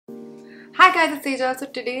Hi guys, it's Sejal. So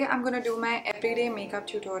today I'm gonna do my everyday makeup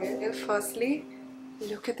tutorial. Firstly,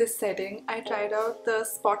 look at this setting. I tried out the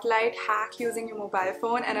spotlight hack using your mobile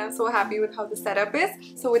phone and I'm so happy with how the setup is.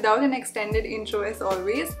 So without an extended intro as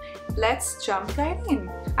always, let's jump right in.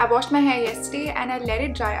 I washed my hair yesterday and I let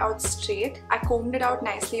it dry out straight. I combed it out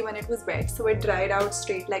nicely when it was wet, so it dried out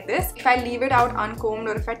straight like this. If I leave it out uncombed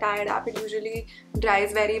or if I tie it up, it usually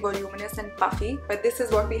dries very voluminous and puffy. But this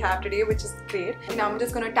is what we have today, which is great. Now I'm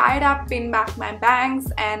just gonna tie it up, pin back my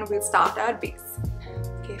bangs, and we'll start our base.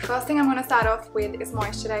 Okay, first thing I'm going to start off with is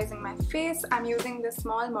moisturizing my face. I'm using this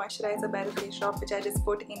small moisturizer by the Face Shop, which I just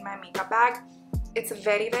put in my makeup bag. It's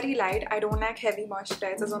very light. I don't like heavy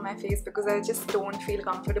moisturizers on my face because I just don't feel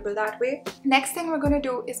comfortable that way. Next thing we're going to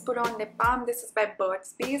do is put on lip balm. This is by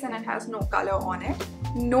Burt's Bees and it has no color on it.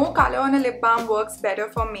 No color on a lip balm works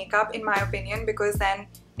better for makeup in my opinion because then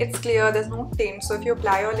it's clear, there's no tint. So if you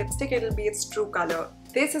apply your lipstick, it'll be its true color.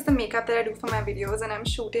 This is the makeup that I do for my videos and I'm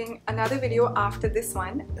shooting another video after this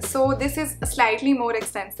one. So this is slightly more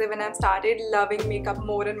extensive and I've started loving makeup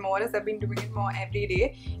more and more as I've been doing it more every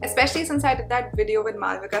day. Especially since I did that video with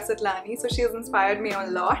Malvika Satlani, so she has inspired me a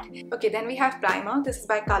lot. Okay, then we have primer. This is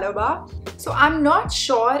by Color Bar. So I'm not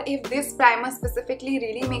sure if this primer specifically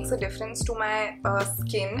really makes a difference to my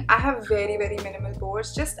skin. I have very minimal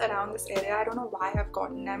pores just around this area. I don't know why I've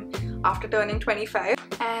gotten them after turning 25.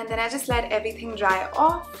 And then I just let everything dry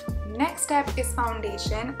off. Next step is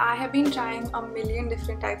foundation. I have been trying a million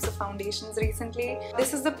different types of foundations recently.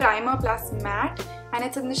 This is the Primer Plus Matte and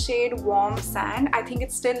it's in the shade Warm Sand. I think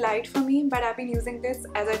it's still light for me, but I've been using this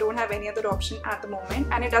as I don't have any other option at the moment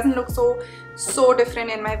and it doesn't look so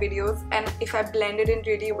different in my videos, and if I blend it in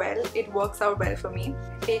really well, it works out well for me.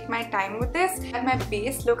 Take my time with this and my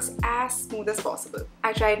base looks as smooth as possible.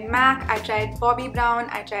 I tried MAC, I tried Bobbi Brown,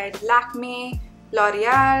 I tried Lakme,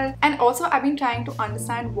 L'Oreal, and also I've been trying to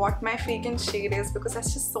understand what my freaking shade is because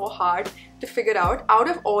that's just so hard to figure out. Out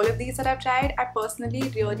of all of these that I've tried, I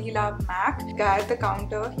personally really love MAC. The guy at the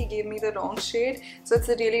counter, he gave me the wrong shade, so it's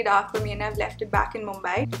really dark for me and I've left it back in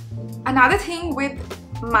Mumbai. Another thing with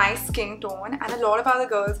my skin tone and a lot of other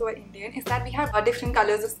girls who are Indian is that we have different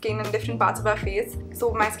colors of skin in different parts of our face.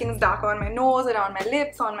 So my skin is darker on my nose, around my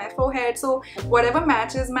lips, on my forehead. So whatever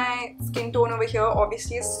matches my skin tone over here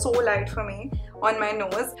obviously is so light for me on my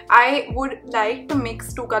nose. I would like to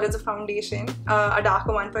mix two colors of foundation, a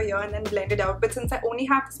darker one for here and then blend it out. But since I only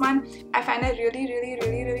have this one, I find that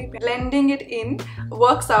really blending it in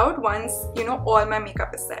works out once, you know, all my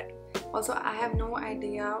makeup is set. Also, I have no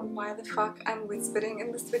idea why the fuck I'm whispering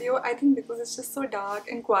in this video. I think because it's just so dark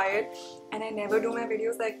and quiet and I never do my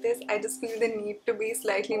videos like this. I just feel the need to be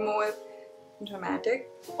slightly more dramatic.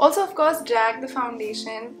 Also, of course, drag the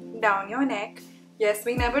foundation down your neck. Yes,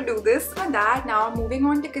 we never do this. For that, now moving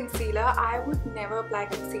on to concealer. I would never apply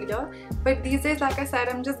concealer, but these days, like I said,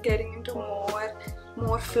 I'm just getting into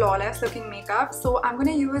more flawless looking makeup. So I'm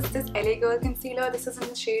gonna use this LA Girl concealer. This is in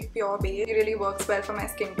the shade Pure Beige. It really works well for my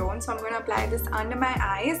skin tone. So I'm gonna apply this under my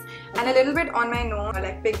eyes and a little bit on my nose,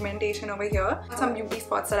 like pigmentation over here, some beauty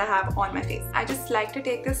spots that I have on my face. I just like to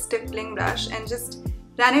take this stiff bling brush and just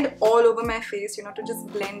run it all over my face, you know, to just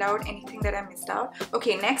blend out anything that I missed out.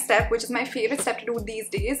 Okay, next step, which is my favorite step to do these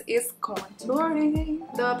days, is contouring.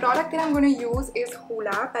 The product that I'm going to use is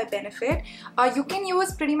Hoola by Benefit. You can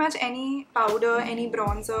use pretty much any powder, any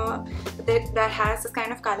bronzer that has this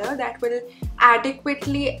kind of color that will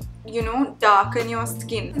adequately, you know, darken your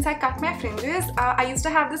skin. Since I cut my fringes, I used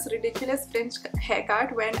to have this ridiculous fringe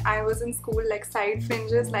haircut when I was in school, like side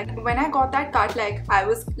fringes. Like when I got that cut, like I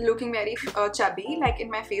was looking very chubby, like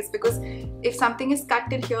in my face, because if something is cut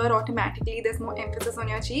till here, automatically there's more emphasis on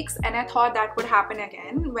your cheeks, and I thought that would happen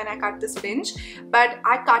again when I cut this fringe. But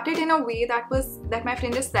I cut it in a way that my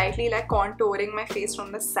fringe is slightly like contouring my face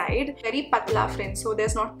from the side. Very patla fringe, so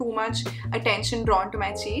there's not too much attention drawn to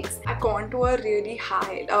my cheeks. I contour really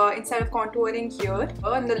high. Instead of contouring here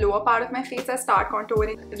in the lower part of my face, I start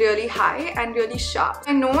contouring really high and really sharp.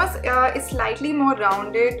 My nose is slightly more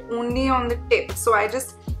rounded only on the tip, so I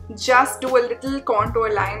just do a little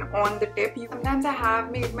contour line on the tip. Sometimes I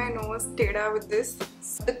have made my nose teda with this.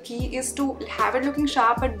 The key is to have it looking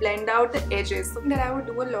sharp but blend out the edges. So that I would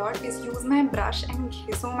do a lot is use my brush and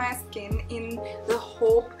gesso my skin in the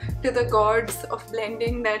hope to the gods of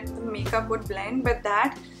blending that the makeup would blend, but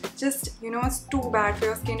that just, you know, it's too bad for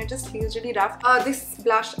your skin. It just feels really rough. This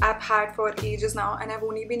blush I've had for ages now and I've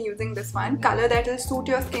only been using this one. Color that will suit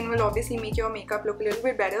your skin will obviously make your makeup look a little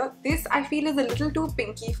bit better. This I feel is a little too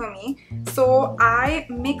pinky for me. So I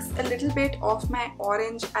mix a little bit of my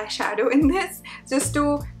orange eyeshadow in this just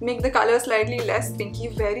to make the color slightly less pinky,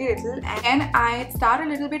 very little. And I start a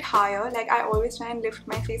little bit higher, like I always try and lift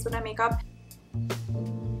my face with my makeup.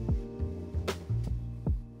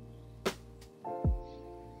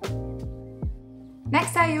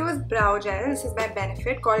 Next I use brow gel, this is by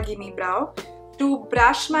Benefit, called Gimme Brow, to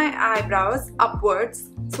brush my eyebrows upwards.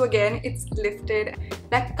 So again, it's lifted.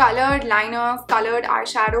 Like colored liners, colored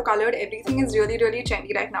eyeshadow, colored everything is really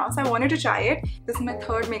trendy right now. So I wanted to try it. This is my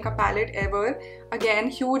third makeup palette ever. Again,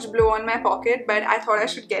 huge blow on my pocket, but I thought I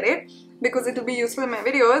should get it because it will be useful in my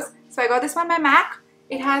videos. So I got this one by MAC.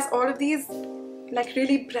 It has all of these like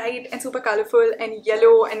really bright and super colorful and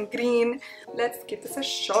yellow and green. Let's give this a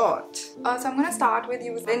shot. So I'm gonna start with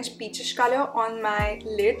using orange peachish color on my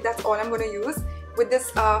lid. That's all I'm gonna use with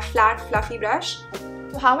this flat fluffy brush.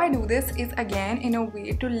 So how I do this is again in a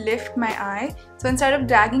way to lift my eye. So instead of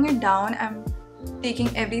dragging it down, I'm taking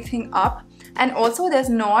everything up. And also there's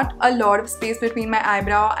not a lot of space between my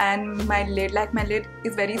eyebrow and my lid, like my lid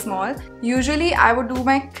is very small. Usually I would do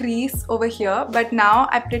my crease over here, but now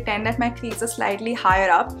I pretend that my crease is slightly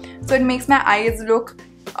higher up, so it makes my eyes look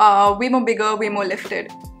way more bigger, way more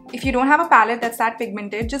lifted. If you don't have a palette that's that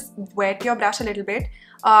pigmented, just wet your brush a little bit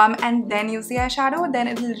and then use the eyeshadow, then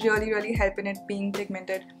it will really help in it being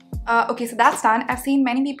pigmented. Okay, so that's done. I've seen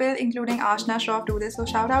many people, including Ashna Shroff, do this, so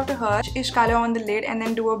shout out to her. Ish color on the lid and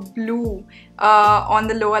then do a blue on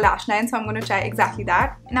the lower lash line, so I'm going to try exactly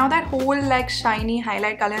that. Now that whole like shiny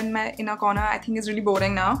highlight color in my inner corner I think is really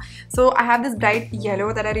boring now, so I have this bright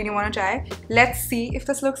yellow that I really want to try. Let's see if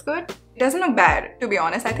this looks good. It doesn't look bad, to be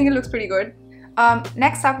honest. I think it looks pretty good.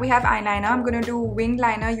 Next up we have eyeliner. I'm going to do winged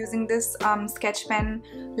liner using this sketch pen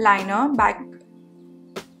liner by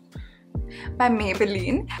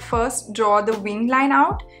Maybelline. First draw the wing line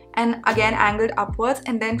out and again angled upwards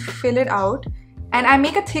and then fill it out. And I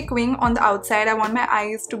make a thick wing on the outside. I want my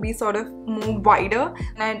eyes to be sort of more wider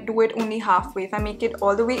and I do it only halfway. If I make it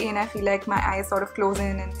all the way in, I feel like my eyes sort of close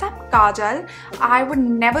in. And that kajal, I would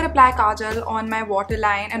never apply kajal on my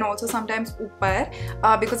waterline and also sometimes upar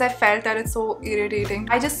because I felt that it's so irritating.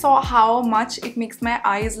 I just saw how much it makes my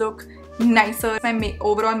eyes look nicer, my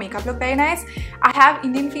overall makeup look very nice. I have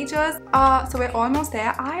Indian features, so we're almost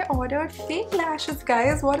there. I ordered fake lashes,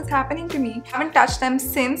 guys. What is happening to me? I haven't touched them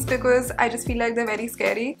since because I just feel like they're very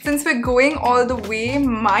scary. Since we're going all the way,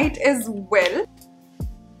 might as well.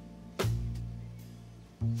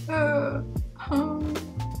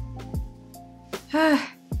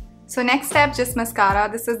 So next step, just mascara.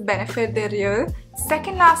 This is Benefit, they're real.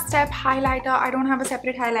 Second last step, highlighter. I don't have a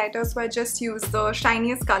separate highlighter, so I just use the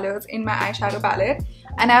shiniest colors in my eyeshadow palette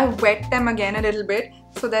and I wet them again a little bit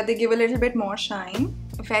so that they give a little bit more shine.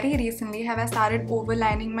 Very recently have I started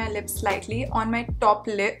overlining my lips slightly on my top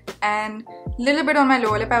lip and a little bit on my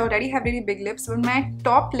lower lip. I already have really big lips, but my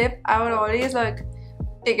top lip I would always like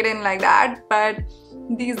take it in like that, but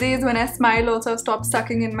these days when I smile also I've stopped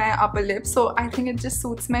sucking in my upper lip, so I think it just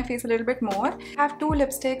suits my face a little bit more. I have two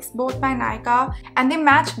lipsticks, both by Nykaa, and they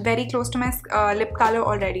match very close to my lip color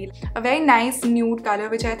already. A very nice nude color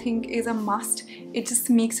which I think is a must. It just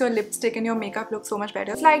makes your lipstick and your makeup look so much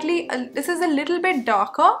better. Slightly, this is a little bit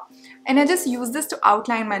darker and I just use this to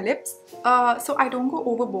outline my lips. So I don't go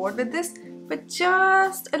overboard with this, but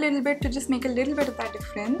just a little bit to just make a little bit of that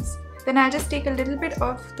difference. Then I'll just take a little bit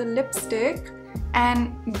of the lipstick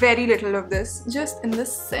and very little of this just in the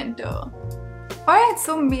center. Alright,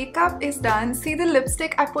 so makeup is done. See the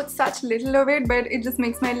lipstick, I put such little of it, but it just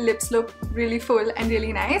makes my lips look really full and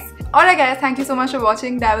really nice. Alright guys, thank you so much for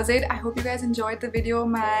watching. That was it. I hope you guys enjoyed the video,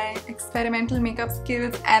 my experimental makeup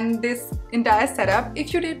skills and this entire setup.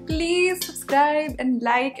 If you did, please subscribe and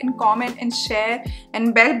like and comment and share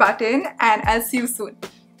and bell button, and I'll see you soon.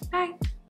 Bye.